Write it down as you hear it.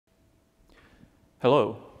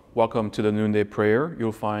Hello, welcome to the Noonday Prayer.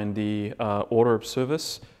 You'll find the order of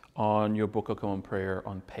service on your Book of Common Prayer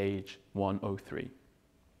on page 103.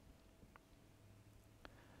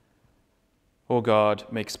 O God,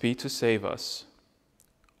 make speed to save us.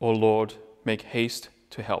 O Lord, make haste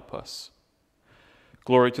to help us.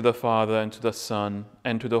 Glory to the Father, and to the Son,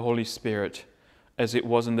 and to the Holy Spirit, as it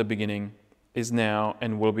was in the beginning, is now,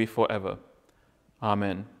 and will be forever.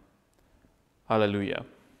 Amen. Alleluia.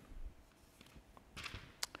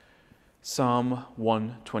 Psalm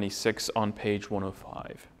 126 on page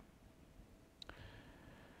 105.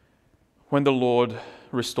 When the Lord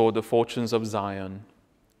restored the fortunes of Zion,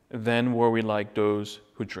 then were we like those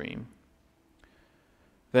who dream.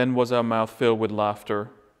 Then was our mouth filled with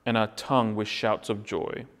laughter, and our tongue with shouts of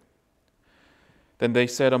joy. Then they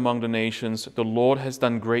said among the nations, the Lord has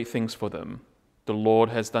done great things for them. The Lord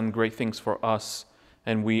has done great things for us,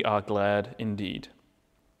 and we are glad indeed.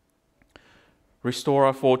 Restore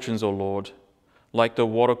our fortunes, O Lord, like the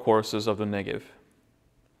watercourses of the Negev.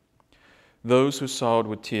 Those who sowed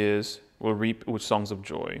with tears will reap with songs of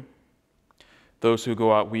joy. Those who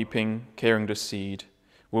go out weeping, carrying the seed,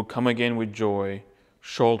 will come again with joy,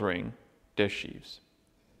 shouldering their sheaves.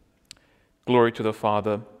 Glory to the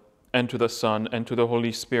Father, and to the Son, and to the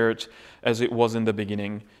Holy Spirit, as it was in the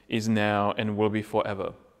beginning, is now, and will be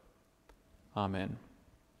forever. Amen.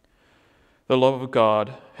 The love of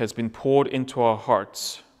God has been poured into our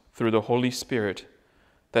hearts through the Holy Spirit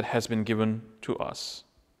that has been given to us.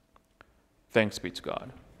 Thanks be to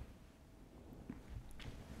God.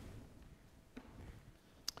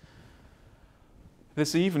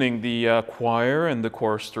 This evening, the choir and the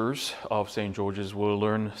choristers of St. George's will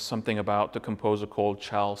learn something about the composer called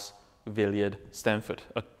Charles Villiers Stanford,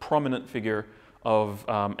 a prominent figure of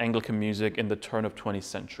Anglican music in the turn of 20th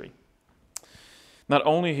century. Not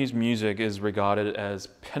only his music is regarded as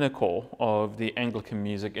pinnacle of the Anglican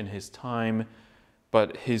music in his time,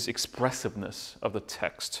 but his expressiveness of the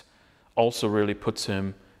text also really puts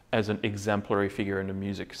him as an exemplary figure in the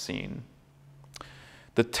music scene.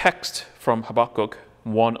 The text from Habakkuk,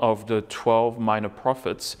 one of the 12 minor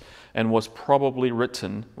prophets, and was probably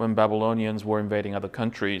written when Babylonians were invading other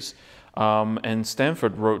countries. And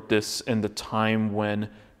Stanford wrote this in the time when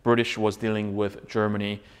British was dealing with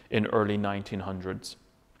Germany in early 1900s.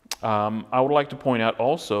 I would like to point out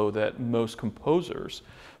also that most composers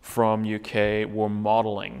from UK were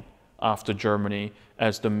modeling after Germany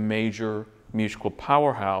as the major musical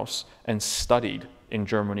powerhouse and studied in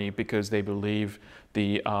Germany because they believed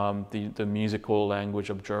the musical language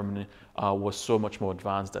of Germany was so much more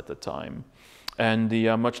advanced at the time. And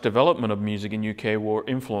the much development of music in UK were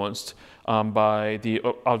influenced by the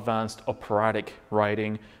advanced operatic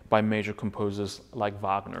writing by major composers like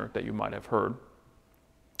Wagner that you might have heard.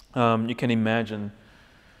 You can imagine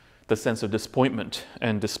the sense of disappointment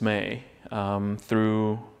and dismay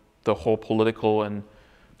through the whole political and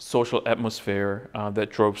social atmosphere that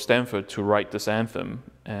drove Stanford to write this anthem,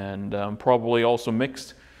 and probably also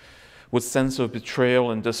mixed with sense of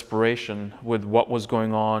betrayal and desperation with what was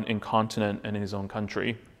going on in continent and in his own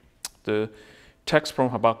country. The text from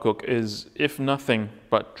Habakkuk is, if nothing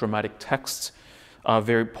but dramatic text,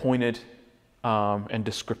 very pointed and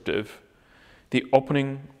descriptive. The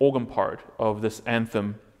opening organ part of this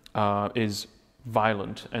anthem is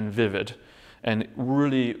violent and vivid and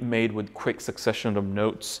really made with quick succession of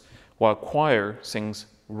notes, while choir sings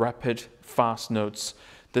rapid, fast notes.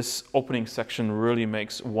 This opening section really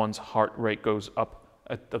makes one's heart rate goes up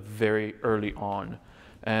at the very early on.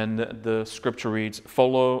 And the scripture reads,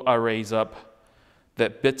 "Follow, I raise up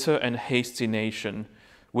that bitter and hasty nation,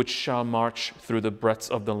 which shall march through the breadths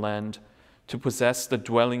of the land, to possess the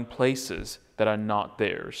dwelling places that are not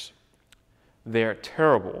theirs. They are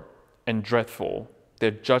terrible and dreadful.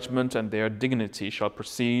 Their judgment and their dignity shall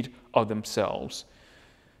proceed of themselves.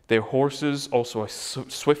 Their horses also are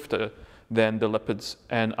swifter than the leopards,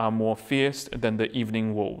 and are more fierce than the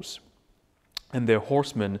evening wolves. And their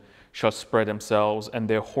horsemen shall spread themselves, and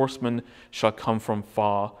their horsemen shall come from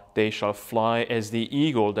far. They shall fly as the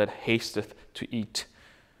eagle that hasteth to eat.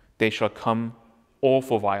 They shall come all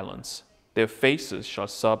for violence. Their faces shall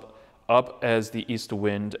sub up as the east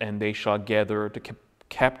wind, and they shall gather the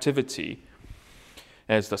captivity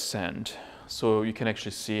as the sand." So you can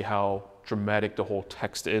actually see how dramatic the whole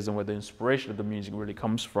text is and where the inspiration of the music really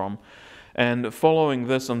comes from. And following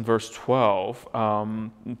this on verse 12,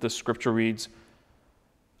 the scripture reads,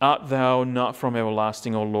 "Art thou not from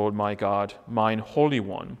everlasting, O Lord my God, mine Holy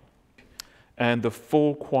One?" And the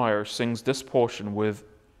full choir sings this portion with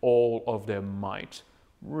all of their might.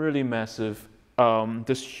 Really massive.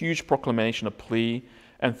 This huge proclamation, a plea,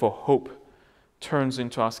 and for hope turns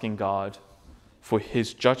into asking God for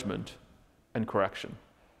his judgment and correction.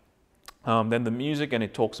 Then the music, and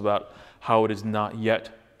it talks about how it is not yet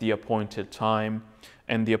the appointed time,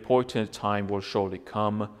 and the appointed time will surely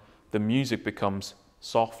come. The music becomes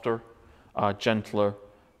softer, gentler,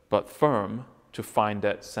 but firm to find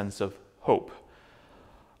that sense of hope.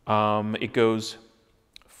 It goes,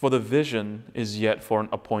 "For the vision is yet for an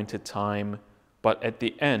appointed time, but at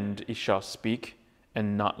the end it shall speak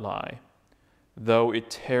and not lie. Though it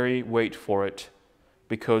tarry, wait for it,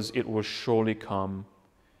 because it will surely come,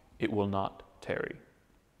 it will not tarry."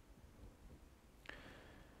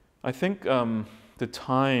 I think the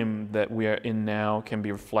time that we are in now can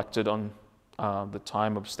be reflected on the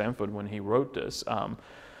time of Stanford when he wrote this.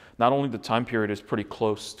 Not only the time period is pretty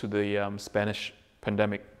close to the Spanish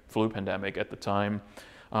flu pandemic at the time,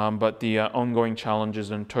 but the ongoing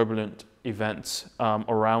challenges and turbulent events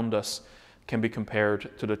around us can be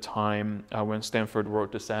compared to the time when Stanford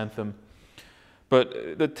wrote this anthem.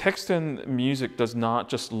 But the text and music does not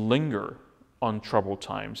just linger on troubled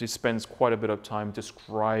times. It spends quite a bit of time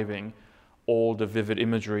describing all the vivid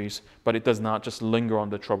imageries, but it does not just linger on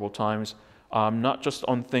the troubled times, not just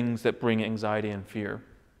on things that bring anxiety and fear.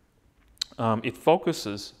 It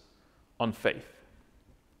focuses on faith.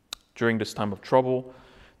 During this time of trouble,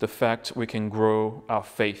 the fact we can grow our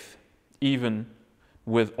faith, even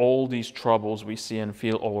with all these troubles we see and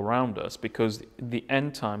feel all around us, because the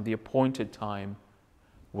end time, the appointed time,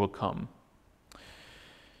 will come.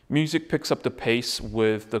 Music picks up the pace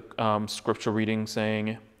with the scripture reading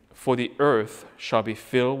saying, "For the earth shall be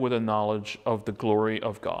filled with the knowledge of the glory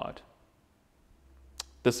of God."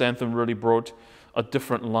 This anthem really brought a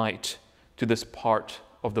different light to this part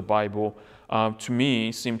of the Bible. To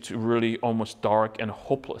me, seemed to really almost dark and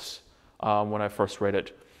hopeless when I first read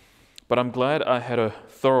it. But I'm glad I had a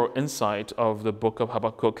thorough insight of the book of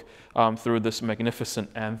Habakkuk through this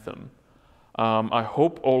magnificent anthem. I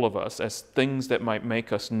hope all of us, as things that might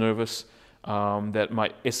make us nervous, that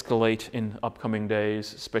might escalate in upcoming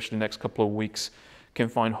days, especially the next couple of weeks, can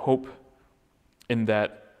find hope in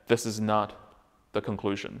that this is not the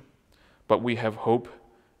conclusion, but we have hope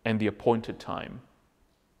and the appointed time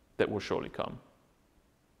that will surely come.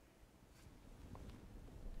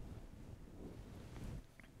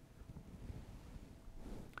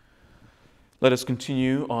 Let us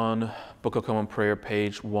continue on Book of Common Prayer,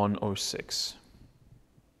 page 106.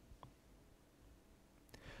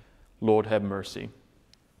 Lord, have mercy.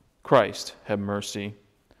 Christ, have mercy.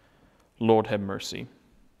 Lord, have mercy.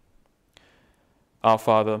 Our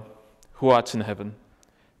Father, who art in heaven,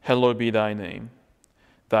 hallowed be thy name.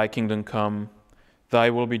 Thy kingdom come,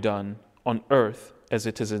 thy will be done, on earth as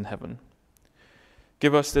it is in heaven.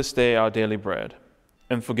 Give us this day our daily bread,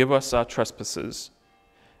 and forgive us our trespasses,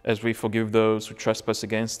 as we forgive those who trespass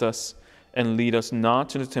against us, and lead us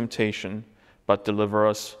not into temptation, but deliver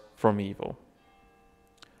us from evil.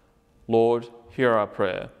 Lord, hear our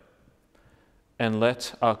prayer, and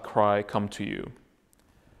let our cry come to you.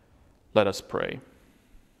 Let us pray.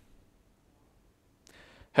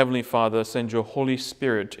 Heavenly Father, send your Holy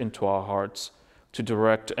Spirit into our hearts to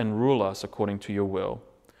direct and rule us according to your will,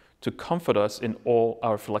 to comfort us in all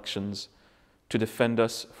our afflictions, to defend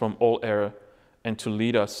us from all error, and to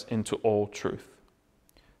lead us into all truth.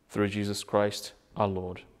 Through Jesus Christ, our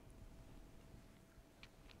Lord.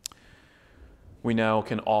 We now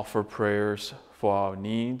can offer prayers for our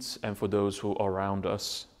needs and for those who are around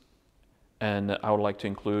us. And I would like to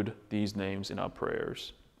include these names in our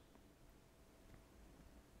prayers.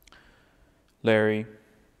 Larry,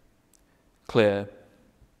 Claire,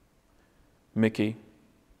 Mickey,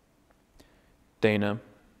 Dana,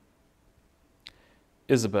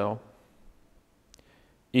 Isabel,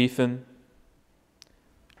 Ethan,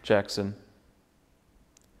 Jackson,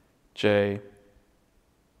 Jay,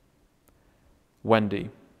 Wendy,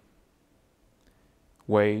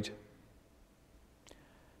 Wade,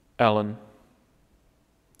 Ellen,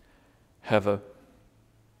 Heather,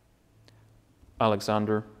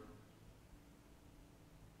 Alexander,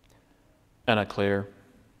 Anna Claire,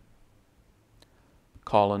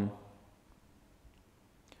 Colin,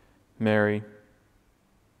 Mary,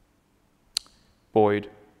 Boyd,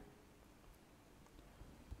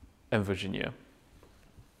 and Virginia.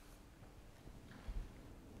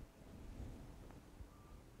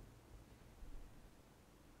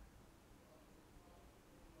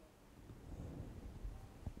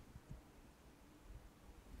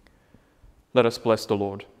 Let us bless the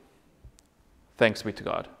Lord. Thanks be to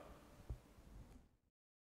God.